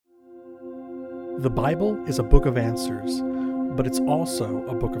The Bible is a book of answers, but it's also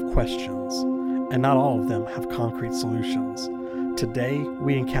a book of questions, and not all of them have concrete solutions. Today,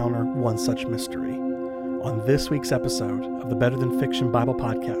 we encounter one such mystery. On this week's episode of the Better Than Fiction Bible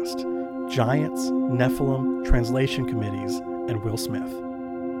Podcast, Giants, Nephilim, Translation Committees, and Will Smith.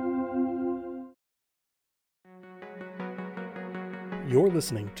 You're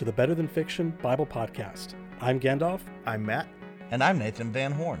listening to the Better Than Fiction Bible Podcast. I'm Gandalf. I'm Matt. And I'm Nathan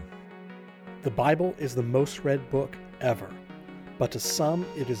Van Horn. The Bible is the most read book ever, but to some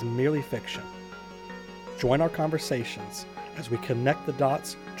it is merely fiction. Join our conversations as we connect the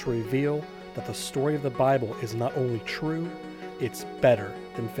dots to reveal that the story of the Bible is not only true, it's better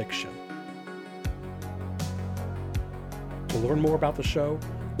than fiction. To learn more about the show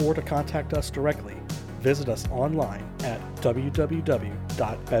or to contact us directly, visit us online at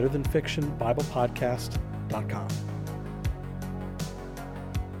www.betterthanfictionbiblepodcast.com.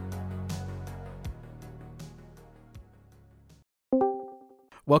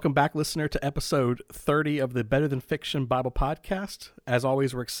 Welcome back, listener, to episode 30 of the Better Than Fiction Bible Podcast. As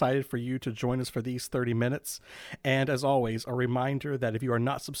always, we're excited for you to join us for these 30 minutes. And as always, a reminder that if you are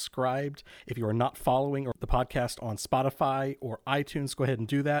not subscribed, if you are not following the podcast on Spotify or iTunes, go ahead and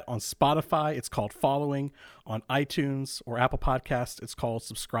do that. On Spotify, it's called following. On iTunes or Apple Podcasts, it's called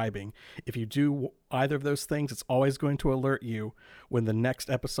subscribing. If you do either of those things, it's always going to alert you when the next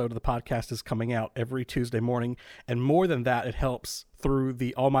episode of the podcast is coming out every Tuesday morning. And more than that, it helps through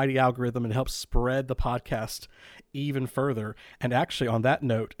the almighty algorithm and helps spread the podcast even further. And actually, on that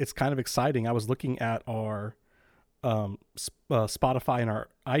note, it's kind of exciting. I was looking at our Spotify and our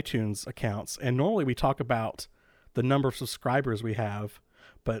iTunes accounts, and normally we talk about the number of subscribers we have,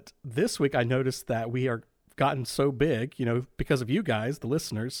 but this week I noticed that we are gotten so big, because of you guys, the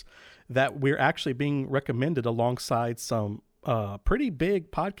listeners, that we're actually being recommended alongside some pretty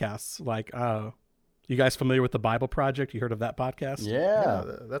big podcasts. Like, you guys familiar with the Bible Project? You heard of that podcast? Yeah,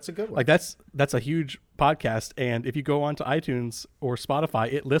 that's a good one. Like that's a huge podcast, and if you go onto iTunes or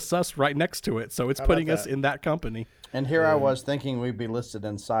Spotify, it lists us right next to it, so it's putting us in that company. And here I was thinking we'd be listed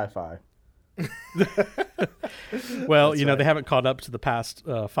in sci-fi. Well, they haven't caught up to the past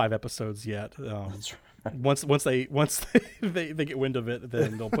 5 episodes yet. That's right. Once they get wind of it,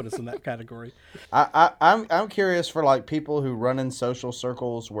 then they'll put us in that category. I'm curious for like people who run in social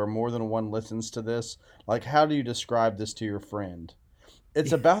circles where more than one listens to this. Like, how do you describe this to your friend?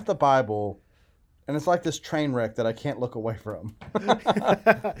 It's about the Bible, and it's like this train wreck that I can't look away from.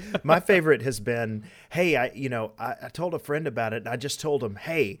 My favorite has been, hey, I told a friend about it, and I just told him,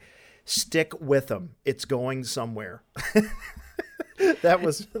 hey, stick with them. It's going somewhere. That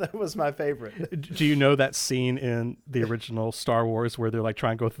was my favorite. Do you know that scene in the original Star Wars where they're like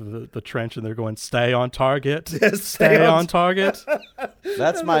trying to go through the trench and they're going, "Stay on target, stay on target"?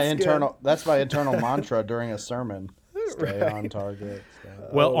 That's my internal mantra during a sermon. Stay on target.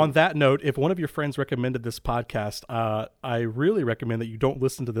 Well, on that note, if one of your friends recommended this podcast, I really recommend that you don't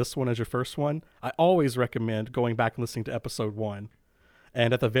listen to this one as your first one. I always recommend going back and listening to episode 1,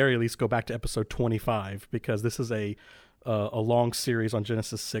 and at the very least, go back to episode 25, because this is a long series on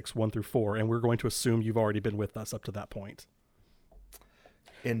Genesis 6, 1 through 4, and we're going to assume you've already been with us up to that point.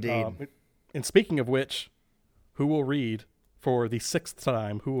 Indeed. And speaking of which, who will read for the 6th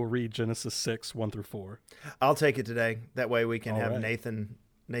time? Who will read Genesis 6, 1 through 4? I'll take it today. That way we can have right.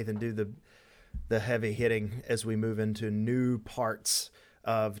 Nathan do the heavy hitting as we move into new parts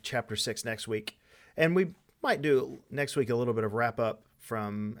of chapter 6 next week. And we might do next week a little bit of wrap up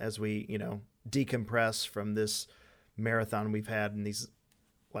from as we, decompress from this marathon we've had in these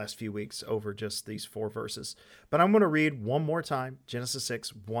last few weeks over just these 4 verses. But I'm going to read one more time, Genesis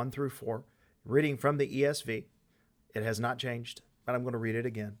 6, 1 through 4, reading from the ESV. It has not changed, but I'm going to read it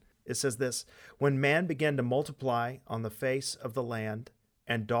again. It says this: "When man began to multiply on the face of the land,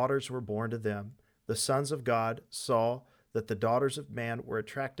 and daughters were born to them, the sons of God saw that the daughters of man were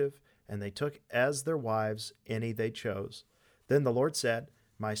attractive, and they took as their wives any they chose. Then the Lord said,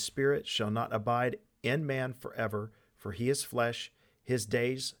 My spirit shall not abide in man forever, for he is flesh, his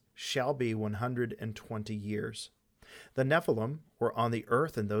days shall be 120 years. The Nephilim were on the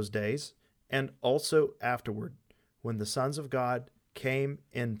earth in those days, and also afterward, when the sons of God came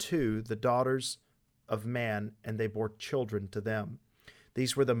into the daughters of man, and they bore children to them.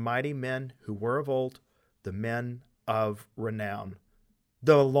 These were the mighty men who were of old, the men of renown."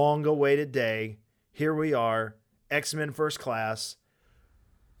 The long-awaited day, here we are, X-Men First Class,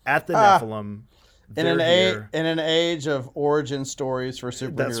 at the Nephilim. In an age of origin stories for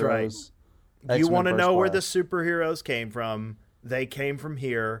superheroes. That's right. X-Men You want to know where the Class. superheroes came from. They came from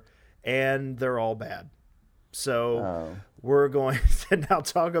here, and they're all bad. So we're going to now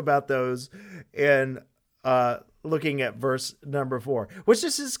talk about those in looking at verse number 4, which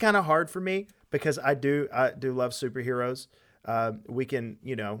this is kind of hard for me because I do love superheroes. We can,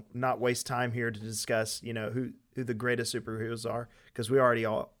 not waste time here to discuss, who the greatest superheroes are, because we already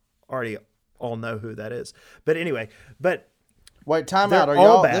all know who that is. But anyway, wait, time they're out. Are all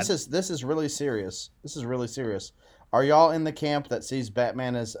y'all? bad. This is really serious. This is really serious. Are y'all in the camp that sees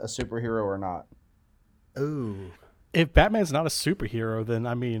Batman as a superhero or not? Ooh. If Batman's not a superhero, then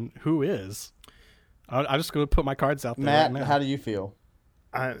I mean, who is? I'm just going to put my cards out there. Matt, right now. how do you feel?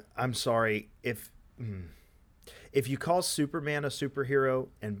 I'm sorry if you call Superman a superhero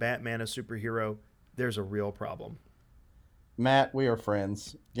and Batman a superhero, there's a real problem. Matt, we are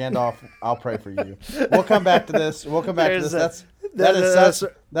friends. Gandalf, I'll pray for you. We'll come back to this. That's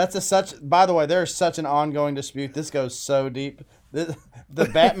such. By the way, there's such an ongoing dispute. This goes so deep. The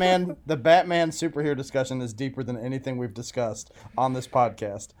Batman superhero discussion is deeper than anything we've discussed on this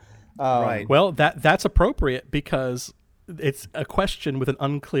podcast. Right. Well, that's appropriate because it's a question with an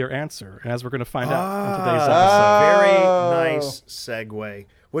unclear answer, and as we're going to find out in today's episode. Very nice segue.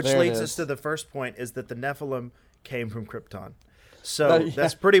 Which There it leads is. us to the first point: is that the Nephilim came from Krypton. So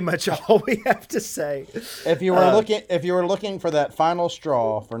that's pretty much all we have to say. If you were looking for that final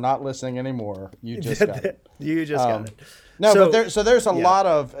straw for not listening anymore, you just got it. You just got it. No, So- but there's a lot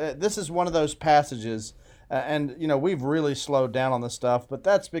of this is one of those passages, and we've really slowed down on this stuff, but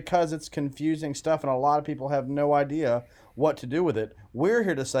that's because it's confusing stuff, and a lot of people have no idea what to do with it. We're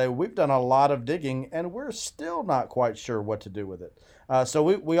here to say we've done a lot of digging, and we're still not quite sure what to do with it. So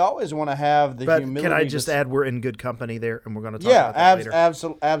we always want to have the But humility. can I just add, we're in good company there, and we're going to talk about that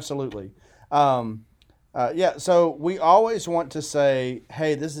later. Absolutely. So we always want to say,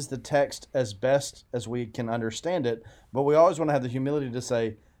 hey, this is the text as best as we can understand it, but we always want to have the humility to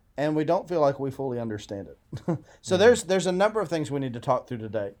say, and we don't feel like we fully understand it. So there's a number of things we need to talk through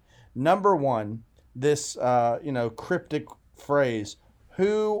today. Number one, this cryptic phrase,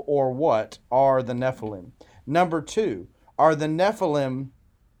 who or what are the Nephilim? Number two, are the Nephilim,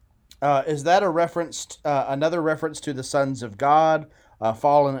 is that a reference, another reference to the sons of God,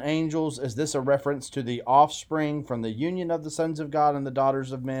 fallen angels? Is this a reference to the offspring from the union of the sons of God and the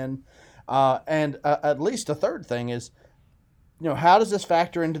daughters of men? And at least a third thing is, how does this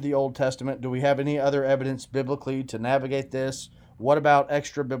factor into the Old Testament? Do we have any other evidence biblically to navigate this? What about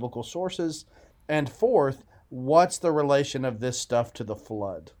extra biblical sources? And fourth, what's the relation of this stuff to the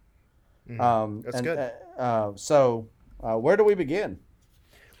flood? That's good. Where do we begin?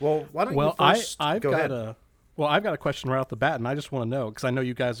 Well, why don't Well, you first I've go got ahead. I've got a question right off the bat, and I just want to know because I know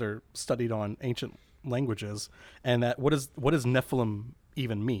you guys are studied on ancient languages, and that what does Nephilim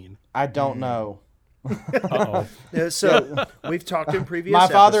even mean? I don't know. Uh-oh. So we've talked in previous My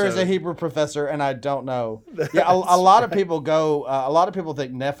father is a episodes. Hebrew professor, and I don't know. Yeah, a lot of people go. A lot of people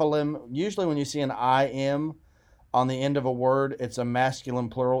think Nephilim. Usually, when you see an "im" on the end of a word, it's a masculine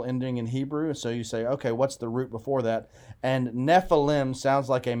plural ending in Hebrew. So you say, okay, what's the root before that? And Nephilim sounds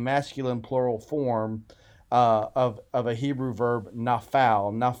like a masculine plural form of a Hebrew verb,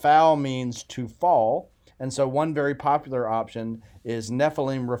 nafal. Nafal means to fall. And so one very popular option is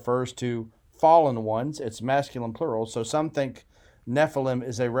Nephilim refers to fallen ones. It's masculine plural. So some think Nephilim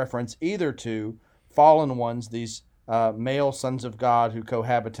is a reference either to fallen ones, these male sons of God who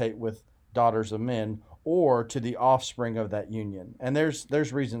cohabitate with daughters of men, or to the offspring of that union. And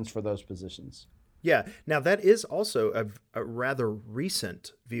there's reasons for those positions. Yeah. Now, that is also a rather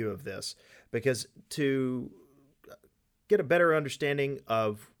recent view of this, because to get a better understanding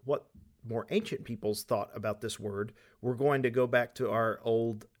of what more ancient peoples thought about this word, we're going to go back to our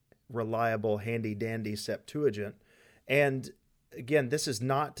old, reliable, handy-dandy Septuagint. And again, this is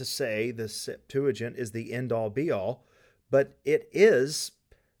not to say the Septuagint is the end-all, be-all, but it is,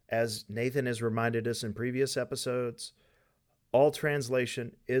 as Nathan has reminded us in previous episodes, all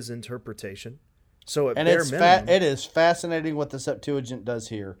translation is interpretation. So at bare minimum, it is fascinating what the Septuagint does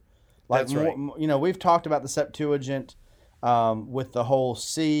here. Like, That's right. We've talked about the Septuagint with the whole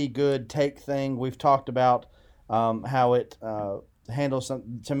see, good, take thing. We've talked about how it handles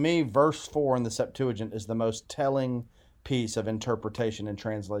some. To me, verse 4 in the Septuagint is the most telling piece of interpretation and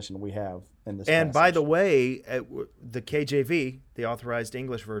translation we have in this And passage. by the way, the KJV, the Authorized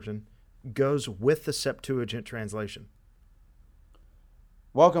English Version, goes with the Septuagint translation.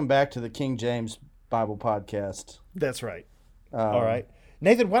 Welcome back to the King James Bible Podcast. That's right. All right.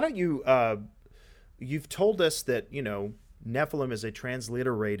 Nathan, why don't you, you've told us that, Nephilim is a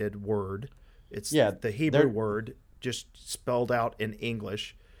transliterated word. It's the Hebrew word just spelled out in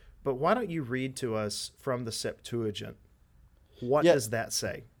English. But why don't you read to us from the Septuagint? What does that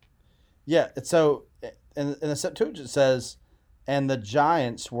say? Yeah, so in the Septuagint it says, And the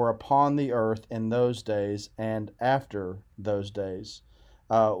giants were upon the earth in those days and after those days,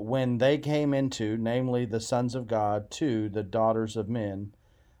 when they came into, namely the sons of God, to the daughters of men,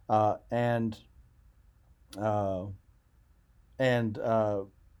 and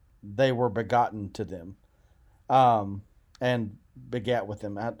they were begotten to them, and begat with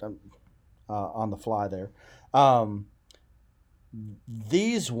them on the fly there.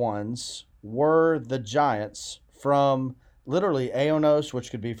 These ones were the giants from literally Aeonos, which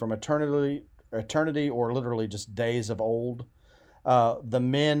could be from eternity, or literally just days of old. The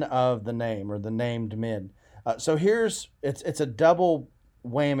men of the name, or the named men. So it's a double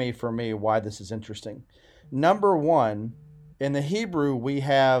whammy for me why this is interesting. Number one, in the Hebrew we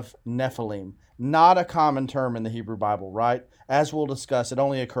have Nephilim, not a common term in the Hebrew Bible, right? As we'll discuss, it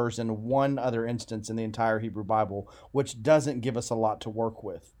only occurs in one other instance in the entire Hebrew Bible, which doesn't give us a lot to work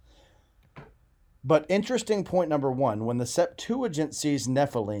with. But interesting point number one, when the Septuagint sees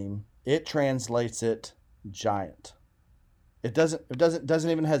Nephilim, it translates it giant. It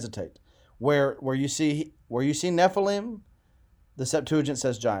doesn't even hesitate. Where you see Nephilim, the Septuagint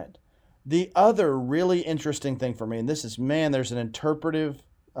says giant. The other really interesting thing for me, and this is, there's an interpretive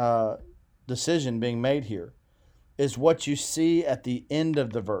decision being made here, is what you see at the end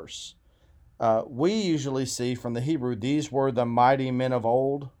of the verse. We usually see from the Hebrew, these were the mighty men of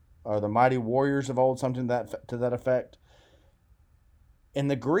old, or the mighty warriors of old, something to that effect. In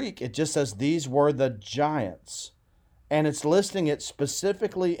the Greek, it just says these were the giants. And it's listing it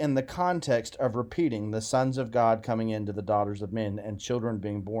specifically in the context of repeating the sons of God coming into the daughters of men and children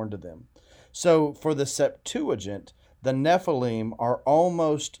being born to them. So for the Septuagint, the Nephilim are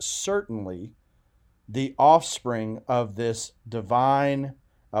almost certainly the offspring of this divine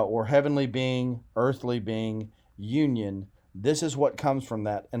or heavenly being, earthly being union. This is what comes from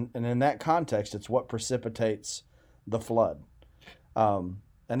that. And in that context, it's what precipitates the flood.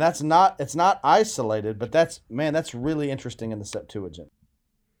 And it's not isolated, but that's really interesting in the Septuagint.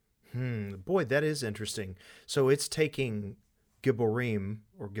 Boy, that is interesting. So it's taking Gibborim,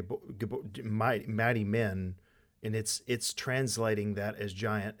 or mighty men, and it's translating that as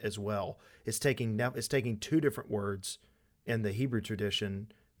giant as well. It's taking two different words in the Hebrew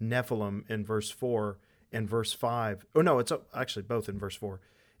tradition, Nephilim in verse 4 and verse 5. Oh no, it's actually both in verse 4.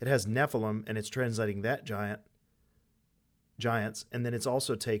 It has Nephilim, and it's translating that giants, and then it's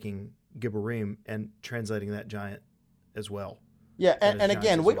also taking Gibborim and translating that giant as well. Yeah, and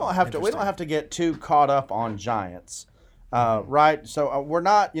again, we don't have to get too caught up on giants, right? So we're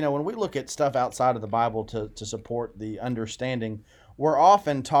not, when we look at stuff outside of the Bible to support the understanding, we're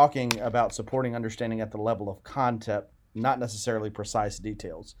often talking about supporting understanding at the level of concept, not necessarily precise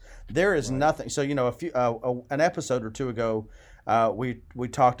details. There is nothing. So an episode or two ago, we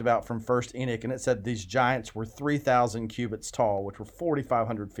talked about from First Enoch, and it said these giants were 3,000 cubits tall, which were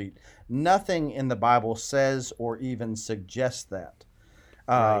 4,500 feet. Nothing in the Bible says or even suggests that,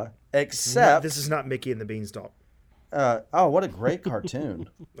 except this is not Mickey and the Beanstalk. What a great cartoon!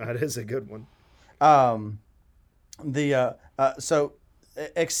 That is a good one.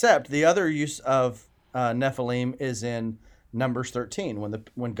 Except the other use of Nephilim is in Numbers 13,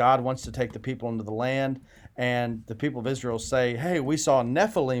 when God wants to take the people into the land, and the people of Israel say, "Hey, we saw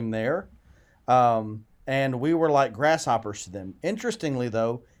Nephilim there, and we were like grasshoppers to them." Interestingly,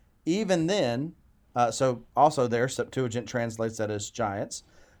 though, even then, so also there, Septuagint translates that as giants,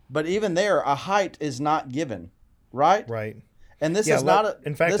 but even there, a height is not given, right? Right. And this is not.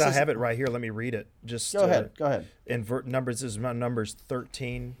 In fact, I have it right here. Let me read it. Just go ahead. In Numbers is Numbers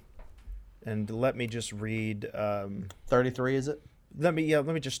 13. And let me just read 33, is it? Let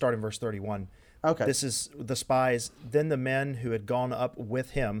me just start in verse 31. Okay. This is the spies. Then the men who had gone up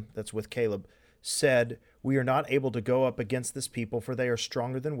with him, that's with Caleb, said, "We are not able to go up against this people, for they are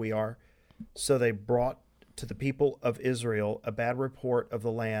stronger than we are." So they brought to the people of Israel a bad report of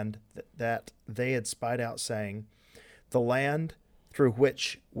the land that they had spied out, saying, "The land through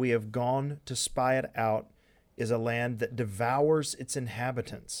which we have gone to spy it out is a land that devours its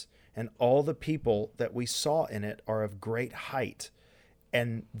inhabitants. And all the people that we saw in it are of great height.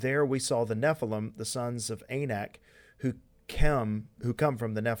 And there we saw the Nephilim, the sons of Anak, who come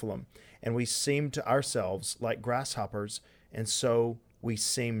from the Nephilim. And we seemed to ourselves like grasshoppers, and so we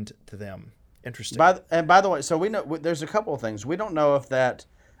seemed to them." Interesting. By the way, so we know there's a couple of things. We don't know if that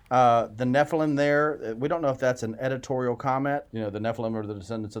the Nephilim there, we don't know if that's an editorial comment, the Nephilim are the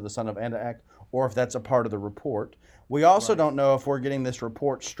descendants of the son of Anak, or if that's a part of the report. We also don't know if we're getting this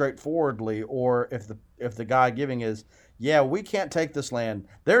report straightforwardly, or if the guy giving is, we can't take this land.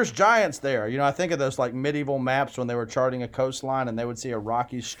 There's giants there. I think of those like medieval maps when they were charting a coastline and they would see a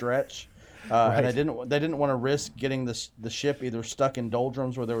rocky stretch. and they didn't want to risk getting the ship either stuck in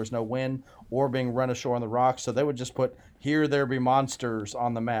doldrums where there was no wind or being run ashore on the rocks. So they would just put "Here there be monsters"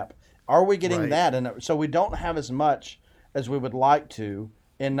 on the map. Are we getting that? And so we don't have as much as we would like to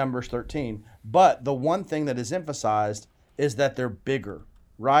in Numbers 13. But the one thing that is emphasized is that they're bigger,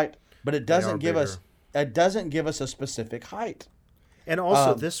 right? But it doesn't give us a specific height. And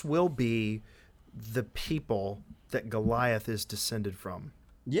also, this will be the people that Goliath is descended from.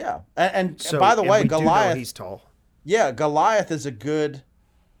 Yeah, and by the way, Goliath, he's tall. Yeah, Goliath is a good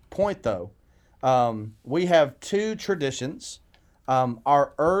point, though. We have two traditions.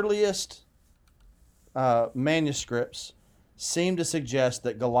 Our earliest manuscripts seem to suggest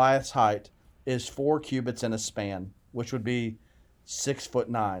that Goliath's height is 4 cubits in a span, which would be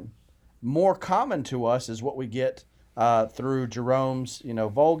 6'9". More common to us is what we get through Jerome's,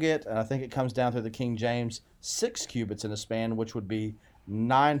 Vulgate, and I think it comes down through the King James, 6 cubits in a span, which would be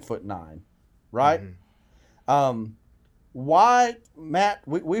 9'9", right? Mm-hmm. Why, Matt?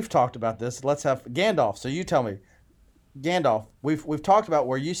 We've talked about this. Let's have Gandalf. So you tell me, Gandalf. We've talked about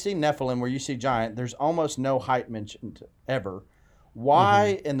where you see Nephilim, where you see giant. There's almost no height mentioned ever.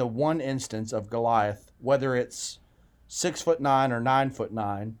 Why, in the one instance of Goliath, whether it's 6'9" or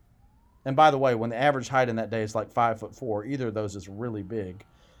 9'9", and by the way, when the average height in that day is like 5'4", either of those is really big.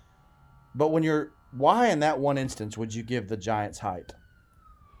 But why in that one instance would you give the giant's height?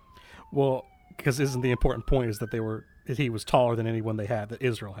 Well, because isn't the important point is that he was taller than anyone they had that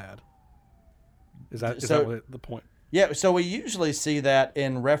Israel had. Is that the point? Yeah, so we usually see that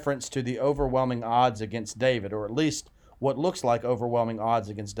in reference to the overwhelming odds against David, or at least what looks like overwhelming odds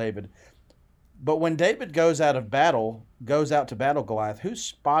against David. But when David goes out to battle Goliath, whose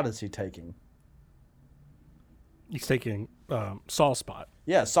spot is he taking? He's taking Saul's spot.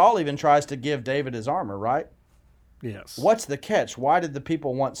 Yeah, Saul even tries to give David his armor, right? Yes. What's the catch? Why did the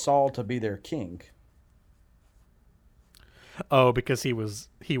people want Saul to be their king? Oh, because he was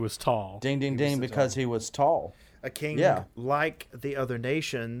tall. Ding, ding, ding, because he was tall. A king like the other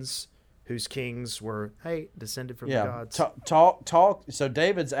nations whose kings were, descended from the gods. Tall. So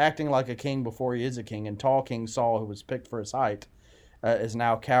David's acting like a king before he is a king, and tall King Saul, who was picked for his height, is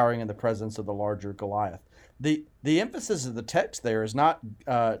now cowering in the presence of the larger Goliath. The emphasis of the text there is not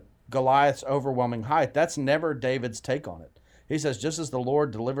Goliath's overwhelming height. That's never David's take on it. He says, just as the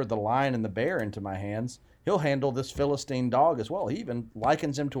Lord delivered the lion and the bear into my hands, he'll handle this Philistine dog as well. He even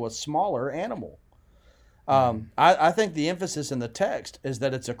likens him to a smaller animal. I think the emphasis in the text is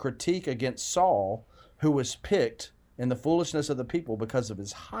that it's a critique against Saul, who was picked in the foolishness of the people because of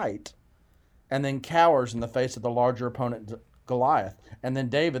his height, and then cowers in the face of the larger opponent, Goliath. And then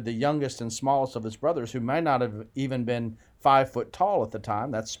David, the youngest and smallest of his brothers, who may not have even been 5 foot tall at the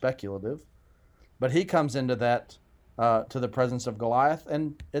time, that's speculative, but he comes into that, to the presence of Goliath,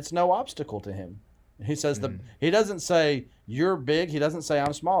 and it's no obstacle to him. He says he doesn't say, you're big. He doesn't say,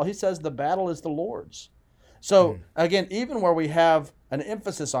 I'm small. He says the battle is the Lord's. So, again, even where we have an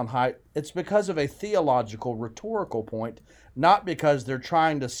emphasis on height, it's because of a theological, rhetorical point, not because they're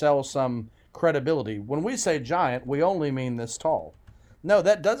trying to sell some credibility. When we say giant, we only mean this tall. No,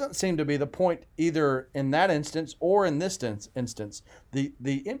 that doesn't seem to be the point either in that instance or in this instance.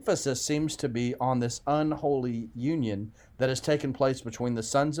 The emphasis seems to be on this unholy union that has taken place between the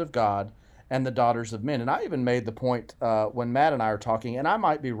sons of God and the daughters of men. And I even made the point when Matt and I are talking, and I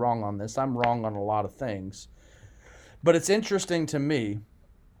might be wrong on this. I'm wrong on a lot of things. But it's interesting to me,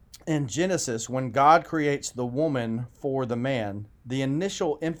 in Genesis, when God creates the woman for the man, the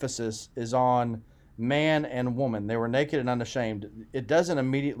initial emphasis is on man and woman. They were naked and unashamed. It doesn't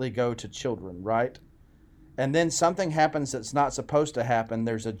immediately go to children, right? And then something happens that's not supposed to happen.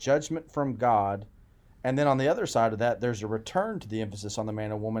 There's a judgment from God. And then on the other side of that, there's a return to the emphasis on the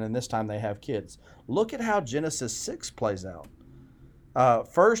man and woman, and this time they have kids. Look at how Genesis 6 plays out.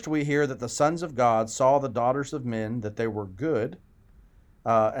 First, we hear that the sons of God saw the daughters of men, that they were good,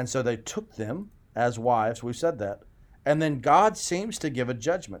 and so they took them as wives. We've said that. And then God seems to give a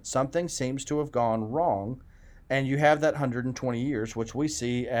judgment. Something seems to have gone wrong, and you have that 120 years, which we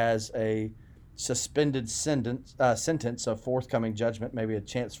see as a suspended sentence of forthcoming judgment, maybe a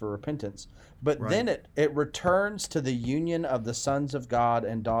chance for repentance. But then it returns to the union of the sons of God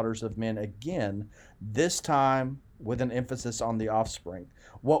and daughters of men again, this time with an emphasis on the offspring.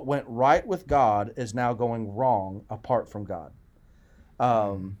 What went right with God is now going wrong apart from God.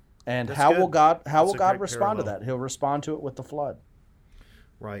 And That's how good. will God respond to parallel. that? He'll respond to it with the flood.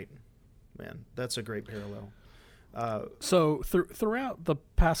 Right. Man, that's a great parallel. So throughout the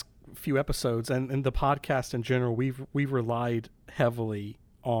past few episodes and the podcast in general, we've relied heavily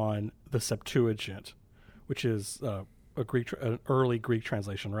on the Septuagint, which is an early Greek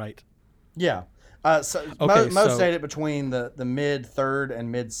translation, right? Yeah. Most dated between the mid 3rd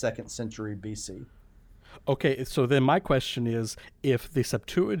and mid 2nd century BC. Okay, so then my question is, if the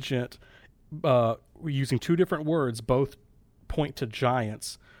Septuagint, using two different words, both point to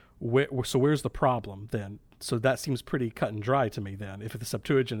giants, so where's the problem then? So that seems pretty cut and dry to me then. If the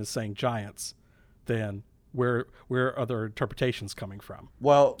Septuagint is saying giants, then where are other interpretations coming from?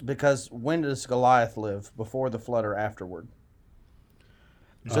 Well, because when does Goliath live? Before the flood or afterward?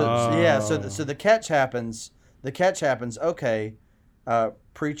 So the catch happens. Okay,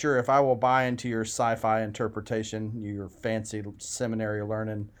 preacher, if I will buy into your sci-fi interpretation, your fancy seminary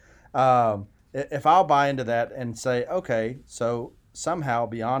learning, if I'll buy into that and say, okay, so somehow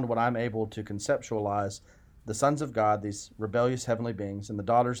beyond what I'm able to conceptualize, the sons of God, these rebellious heavenly beings, and the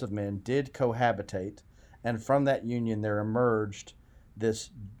daughters of men did cohabitate, and from that union there emerged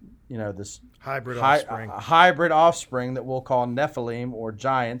this hybrid offspring that we'll call Nephilim or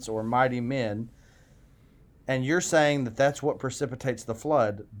giants or mighty men. And you're saying that that's what precipitates the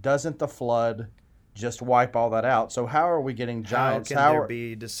flood. Doesn't the flood just wipe all that out? So how are we getting giants? How can there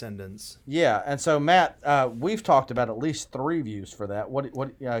be descendants? Yeah, and so Matt, we've talked about at least 3 views for that. What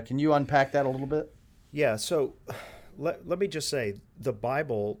can you unpack that a little bit? Yeah, so let me just say, the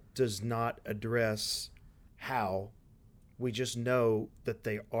Bible does not address how. We just know that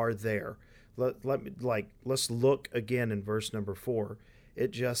they are there. Let's look again in verse number 4.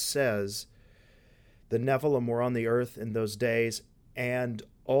 It just says, the Nephilim were on the earth in those days and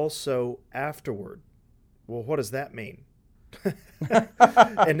also afterward. Well, what does that mean?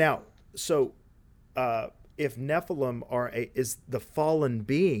 And now, so if Nephilim is the fallen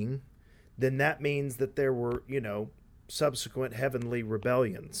being, then that means that there were, subsequent heavenly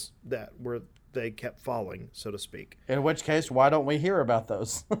rebellions they kept falling, so to speak. In which case, why don't we hear about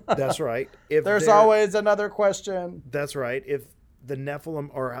those? That's right. There's always another question. That's right. If the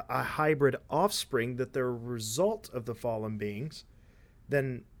Nephilim are a hybrid offspring, that they're a result of the fallen beings,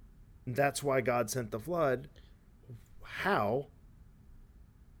 then that's why God sent the flood. How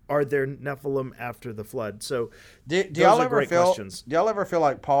are there Nephilim after the flood? So do y'all ever feel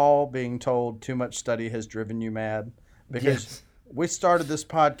like Paul being told too much study has driven you mad? Because we started this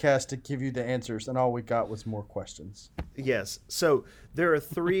podcast to give you the answers, and all we got was more questions. Yes. So there are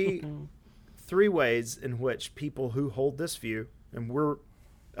three ways in which people who hold this view, and we're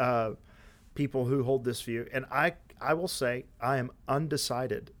people who hold this view, and I will say I am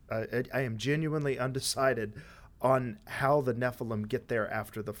undecided. I am genuinely undecided on how the Nephilim get there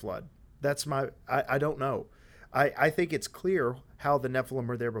after the flood. That's I don't know. I think it's clear how the Nephilim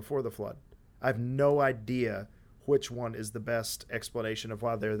are there before the flood. I have no idea which one is the best explanation of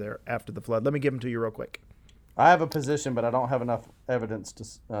why they're there after the flood. Let me give them to you real quick. I have a position, but I don't have enough evidence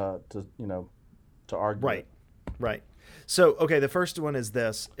to argue. Right. So, okay, the first one is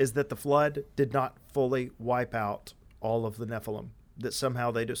that the flood did not fully wipe out all of the Nephilim, that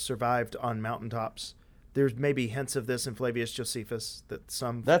somehow they just survived on mountaintops. There's maybe hints of this in Flavius Josephus, that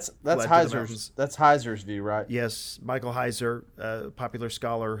some that's Heiser's view, right? Yes, Michael Heiser, a popular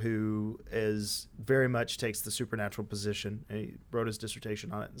scholar who very much takes the supernatural position. And he wrote his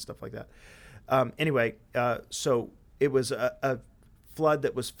dissertation on it and stuff like that. So it was a flood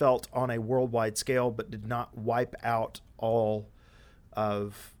that was felt on a worldwide scale, but did not wipe out all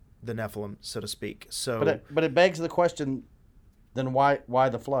of the Nephilim, so to speak. So, but it begs the question: then why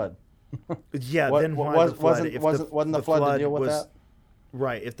the flood? Yeah, then why the flood? Wasn't the flood to deal with that?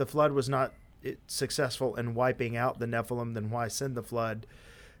 Right. If the flood was not successful in wiping out the Nephilim, then why send the flood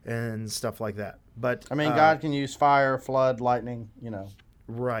and stuff like that? But I mean, God can use fire, flood, lightning.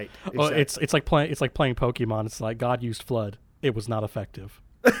 Right. Exactly. Well, it's like playing Pokemon. It's like God used flood. It was not effective.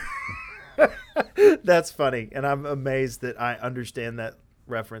 That's funny, and I'm amazed that I understand that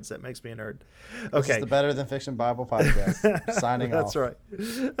reference. That makes me a nerd. Okay, this is the Better Than Fiction Bible podcast. Signing off.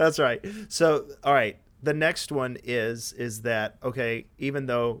 That's right. So, all right. The next one is that, okay, even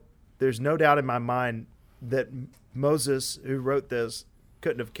though there's no doubt in my mind that Moses, who wrote this,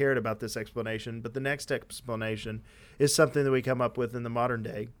 couldn't have cared about this explanation, but the next explanation is something that we come up with in the modern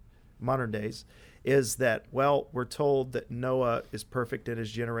days, is that, well, we're told that Noah is perfect in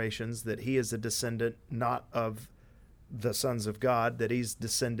his generations, that he is a descendant not of the sons of God, that he's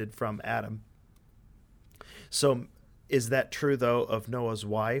descended from Adam. So is that true, though, of Noah's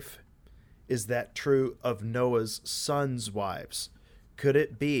wife? Is that true of Noah's sons' wives? Could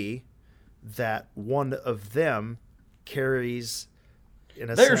it be that one of them carries, in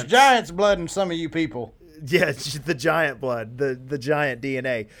a There's sense, giant's blood in some of you people. Yeah, the giant blood, the giant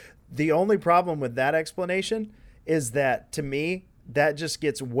DNA. The only problem with that explanation is that, to me, that just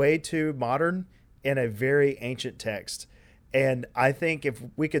gets way too modern in a very ancient text. And I think if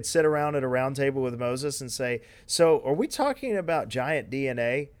we could sit around at a round table with Moses and say, so are we talking about giant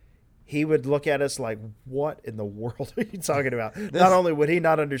DNA? He would look at us like, what in the world are you talking about? Not only would he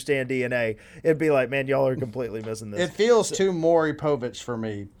not understand DNA, it'd be like, man, y'all are completely missing this. It feels too Maury Povich for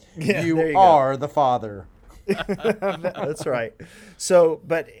me. Yeah, you are the father. That's right. So,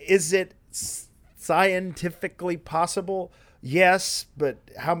 but is it scientifically possible? Yes, but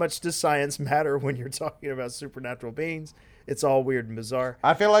how much does science matter when you're talking about supernatural beings? It's all weird and bizarre.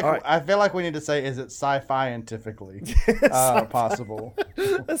 I feel like we need to say, is it scientifically possible?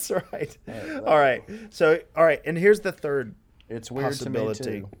 That's right. All right. So, all right, and here's the third. It's weird to me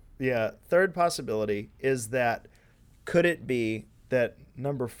too. Yeah, third possibility is that could it be that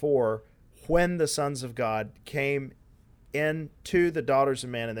number 4, when the sons of God came into the daughters of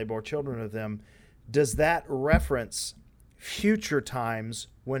man and they bore children of them, does that reference future times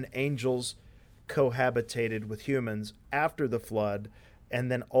when angels cohabitated with humans after the flood and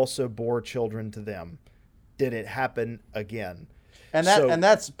then also bore children to them? Did it happen again? And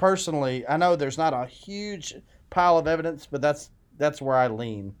that's personally, I know there's not a huge pile of evidence, but that's where I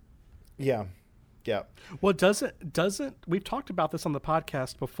lean. Yeah. Yeah. Well, doesn't we've talked about this on the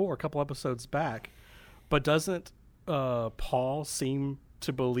podcast before, a couple episodes back, but doesn't Paul seem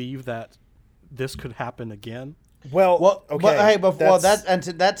to believe that this could happen again? Well, okay. But hey,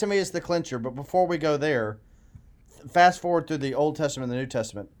 that to me is the clincher. But before we go there, fast forward through the Old Testament and the New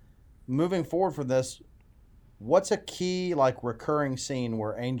Testament. Moving forward from this, what's a key recurring scene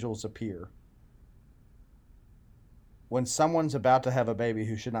where angels appear? When someone's about to have a baby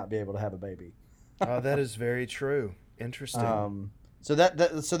who should not be able to have a baby. That is very true. Interesting. So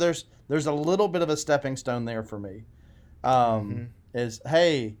there's a little bit of a stepping stone there for me. Is,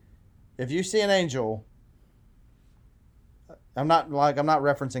 hey, if you see an angel, I'm not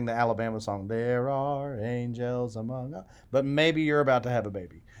referencing the Alabama song, "There are angels among us," but maybe you're about to have a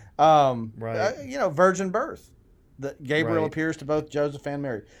baby. Right. Virgin birth. That Gabriel appears to both Joseph and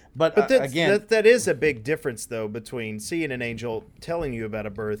Mary. But again, that is a big difference, though, between seeing an angel telling you about a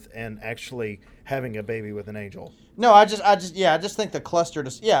birth and actually having a baby with an angel. No, I just think the cluster.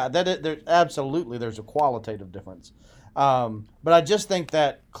 Absolutely, there's a qualitative difference. But I just think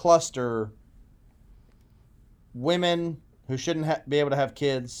that cluster, women who shouldn't be able to have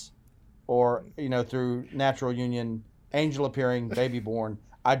kids, or through natural union, angel appearing, baby born.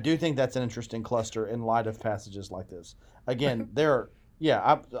 I do think that's an interesting cluster in light of passages like this. Again,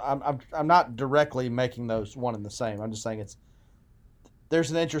 I'm not directly making those one and the same. I'm just saying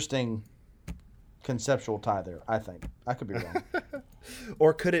there's an interesting conceptual tie there, I think. I could be wrong.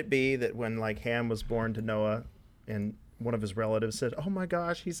 Or could it be that when Ham was born to Noah and one of his relatives said, "Oh my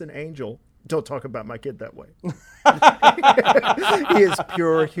gosh, he's an angel. Don't talk about my kid that way. He is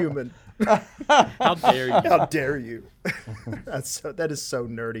pure human." How dare you? How dare you? That is so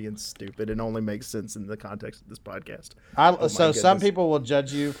nerdy and stupid and only makes sense in the context of this podcast. Some people will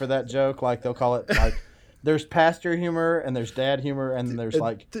judge you for that joke. They'll call it there's pastor humor and there's dad humor and there's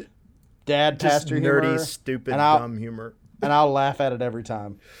dad pastor humor. Nerdy, stupid, dumb humor. And I'll laugh at it every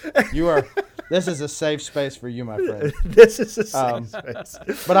time. This is a safe space for you, my friend. This is a safe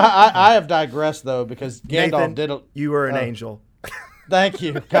space. But I have digressed, though, because Gandalf Nathan, you were an angel. Thank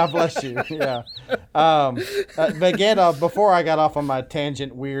you. God bless you. Yeah. But Gandalf, before I got off on my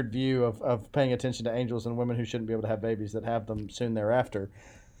tangent, weird view of paying attention to angels and women who shouldn't be able to have babies that have them soon thereafter,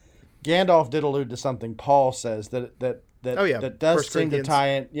 Gandalf did allude to something Paul says that does seem to tie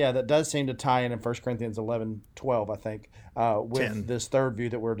in. Yeah, that does seem to tie in 1 Corinthians 11:12, I think, with 10. This third view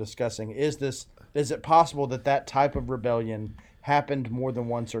that we're discussing. Is it possible that type of rebellion happened more than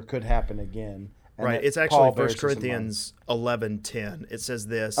once or could happen again? Right. It's actually 1 Corinthians 11:10. It says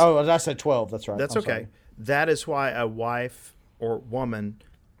this. Oh, I said 12. That's right. That's okay. Sorry. That is why a wife or woman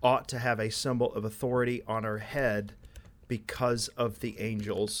ought to have a symbol of authority on her head because of the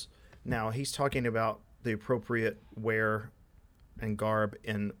angels. Now, he's talking about the appropriate wear and garb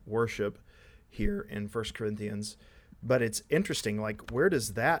in worship here in 1 Corinthians. But it's interesting, where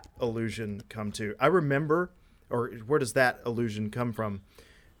does that allusion come to? I remember, or where does that allusion come from?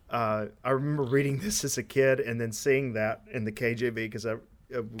 I remember reading this as a kid and then seeing that in the KJV because I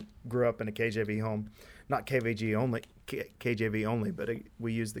grew up in a KJV home. Not KJV only, but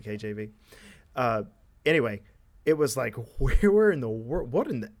we used the KJV. Anyway, it was where in the world? What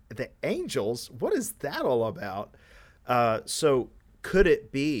in the angels? What is that all about? So could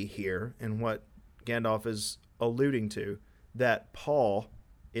it be here, in what Gandalf is alluding to, that Paul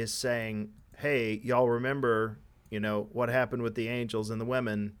is saying, hey, y'all remember, what happened with the angels and the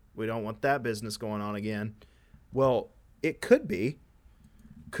women? We don't want that business going on again. Well, it could be.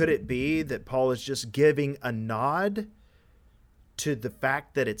 Could it be that Paul is just giving a nod to the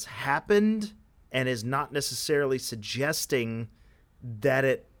fact that it's happened and is not necessarily suggesting that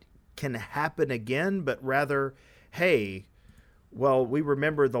it can happen again, but rather, hey, well, we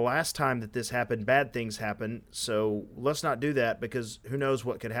remember the last time that this happened, bad things happened, so let's not do that because who knows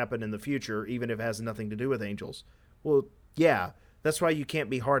what could happen in the future, even if it has nothing to do with angels. Well, yeah, that's why you can't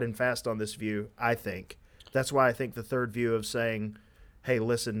be hard and fast on this view, I think. That's why I think the third view of saying, hey,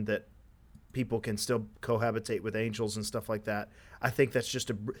 listen, that people can still cohabitate with angels and stuff like that, I think that's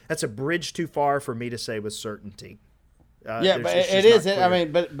just that's a bridge too far for me to say with certainty. Yeah, but it is. I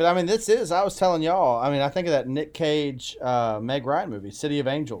mean, but I mean, this is. I was telling y'all. I mean, I think of that Nick Cage, Meg Ryan movie, City of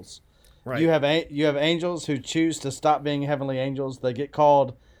Angels. Right. You have angels who choose to stop being heavenly angels. They get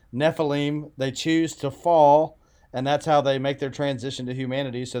called Nephilim. They choose to fall, and that's how they make their transition to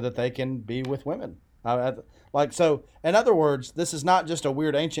humanity, so that they can be with women. So, in other words, this is not just a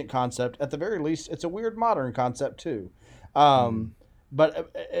weird ancient concept. At the very least, it's a weird modern concept too.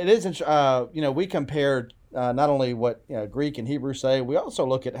 But it is. We compared. Not only what Greek and Hebrew say, we also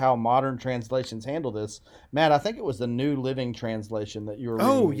look at how modern translations handle this. Matt, I think it was the New Living Translation that you were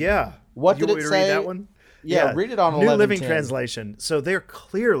reading. Oh, yeah. What did it say? Read that one? Yeah, read it on New 11:10. Living Translation. So they're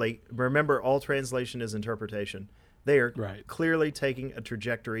clearly, remember, all translation is interpretation. They are clearly taking a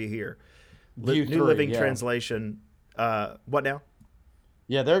trajectory here. New Living Translation. What now?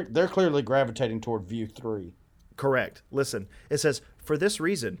 Yeah, they're clearly gravitating toward view 3. Correct. Listen, it says, for this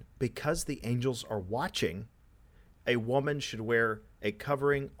reason, because the angels are watching, a woman should wear a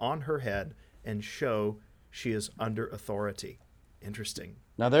covering on her head and show she is under authority. Interesting.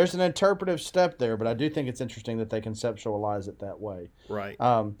 Now, there's an interpretive step there, but I do think it's interesting that they conceptualize it that way. Right.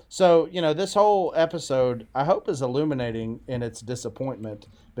 So, this whole episode, I hope, is illuminating in its disappointment,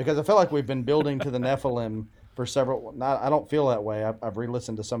 because I feel like we've been building to the Nephilim for several. I don't feel that way. I've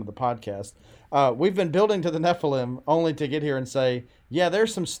re-listened to some of the podcasts. We've been building to the Nephilim only to get here and say, yeah,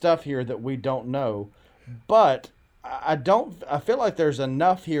 there's some stuff here that we don't know, but I feel like there's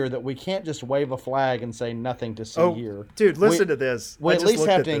enough here that we can't just wave a flag and say nothing to see here. Dude, listen to this. We at least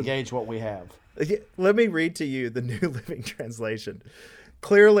have to engage what we have. Let me read to you the New Living Translation.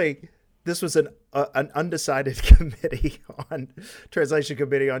 Clearly, this was an undecided translation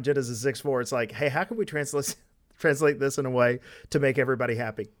committee on Genesis 6:4. It's like, hey, how can we translate this in a way to make everybody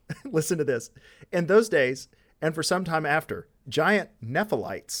happy? Listen to this. In those days, and for some time after, giant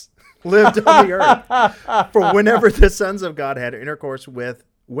Nephilites lived on the earth. For whenever the sons of God had intercourse with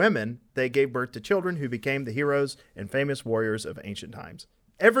women, they gave birth to children who became the heroes and famous warriors of ancient times.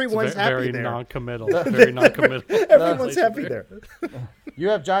 Everyone's happy very there. Non-committal. Very non-committal. Everyone's happy there. You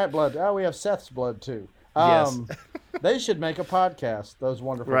have giant blood. Oh, we have Seth's blood too. Yes. They should make a podcast, those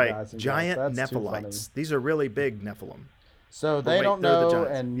wonderful guys. And giant gals. That's Nephilites. These are really big Nephilim. So they don't know,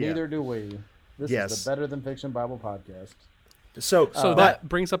 giants. and neither do we. This is the Better Than Fiction Bible podcast. So that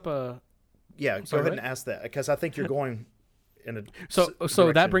brings up a... Yeah, go ahead and ask that, because I think you're going in a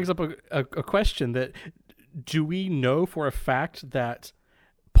So that brings up a question that, do we know for a fact that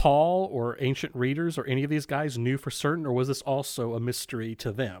Paul or ancient readers or any of these guys knew for certain, or was this also a mystery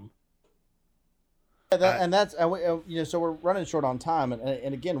to them? So we're running short on time,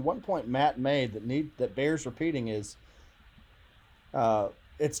 and again, one point Matt made that bears repeating is,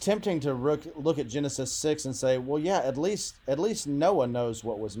 it's tempting to look at Genesis 6 and say, well, yeah, at least Noah knows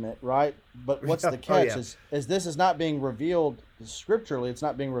what was meant, right? But what's the catch is this is not being revealed scripturally. It's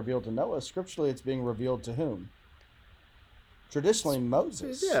not being revealed to Noah. Scripturally, it's being revealed to whom? Traditionally,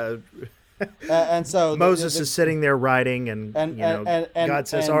 Moses. Yeah. And so Moses is sitting there writing, and God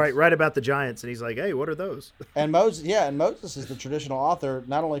says, all right, write about the giants. And he's like, hey, what are those? And Moses is the traditional author,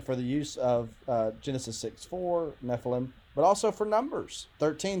 not only for the use of Genesis 6:4, Nephilim, but also for Numbers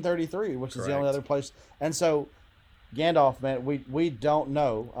 13:33, which is the only other place. And so Gandalf, man, we don't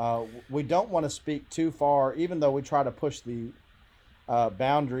know. We don't want to speak too far, even though we try to push the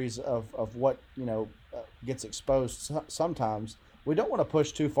boundaries of what gets exposed sometimes. We don't want to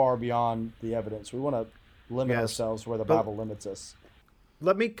push too far beyond the evidence. We want to limit ourselves where the Bible limits us.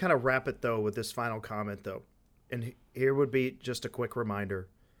 Let me kind of wrap it, though, with this final comment, though. And here would be just a quick reminder.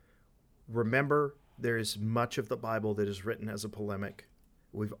 Remember, there is much of the Bible that is written as a polemic.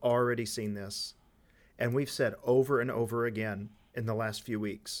 We've already seen this. And we've said over and over again in the last few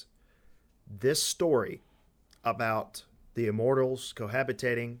weeks, this story about the immortals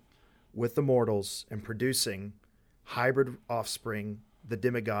cohabitating with the mortals and producing hybrid offspring, the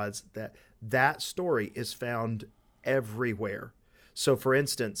demigods, that story is found everywhere. So, for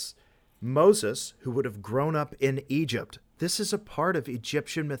instance, Moses, who would have grown up in Egypt, this is a part of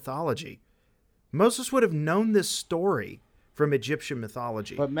Egyptian mythology. Moses would have known this story from Egyptian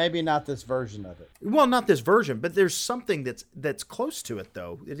mythology. But maybe not this version of it. Well, not this version, but there's something that's close to it,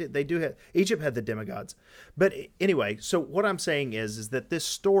 though. They do have, Egypt had the demigods. But anyway, so what I'm saying is that this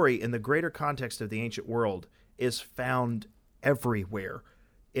story in the greater context of the ancient world is found everywhere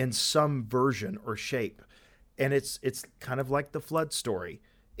in some version or shape. And it's kind of like the flood story.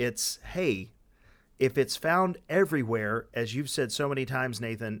 It's, hey, if it's found everywhere, as you've said so many times,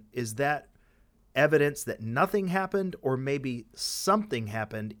 Nathan, is that evidence that nothing happened, or maybe something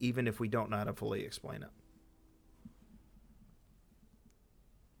happened, even if we don't know how to fully explain it?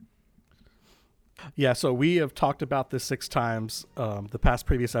 Yeah, so we have talked about this 6 times, the past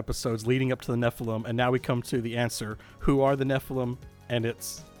previous episodes leading up to the Nephilim, and now we come to the answer. Who are the Nephilim? And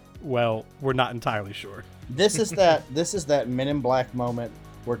it's, well, we're not entirely sure. This is that Men in Black moment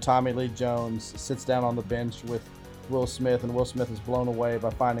where Tommy Lee Jones sits down on the bench with Will Smith, and Will Smith is blown away by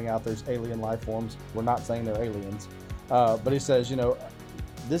finding out there's alien life forms. We're not saying they're aliens, but he says,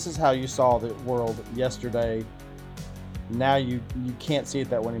 this is how you saw the world yesterday. Now you can't see it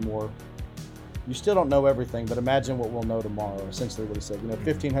that way anymore. You still don't know everything, but imagine what we'll know tomorrow. Essentially what he said.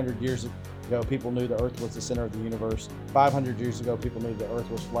 1,500 years ago, people knew the Earth was the center of the universe. 500 years ago, people knew the Earth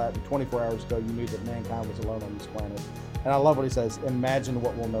was flat. And 24 hours ago, you knew that mankind was alone on this planet. And I love what he says, imagine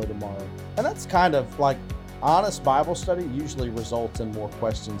what we'll know tomorrow. And that's kind of like, honest Bible study usually results in more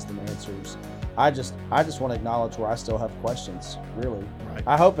questions than answers. I just want to acknowledge where I still have questions, really. Right.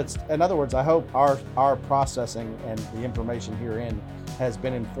 I hope in other words, I hope our processing and the information herein has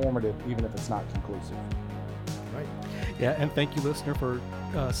been informative, even if it's not conclusive. Right. Yeah, and thank you, listener, for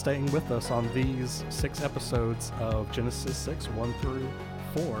staying with us on these 6 episodes of Genesis 6, 1 through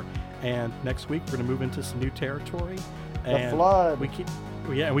 4. And next week, we're going to move into some new territory. The flood. We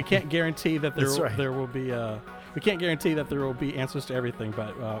can't guarantee that right. there will be we can't guarantee that there will be answers to everything,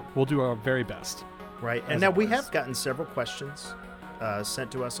 but we'll do our very best. Right. And now we have gotten several questions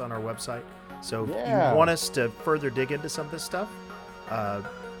sent to us on our website. So if Yeah. you want us to further dig into some of this stuff, by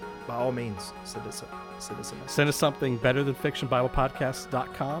all means, send us a message. Send us something,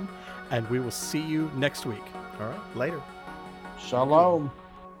 betterthanfictionbiblepodcast.com, and we will see you next week. All right. Later. Shalom.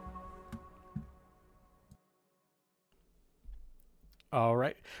 All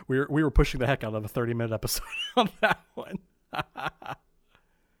right. We were pushing the heck out of a 30-minute episode on that one.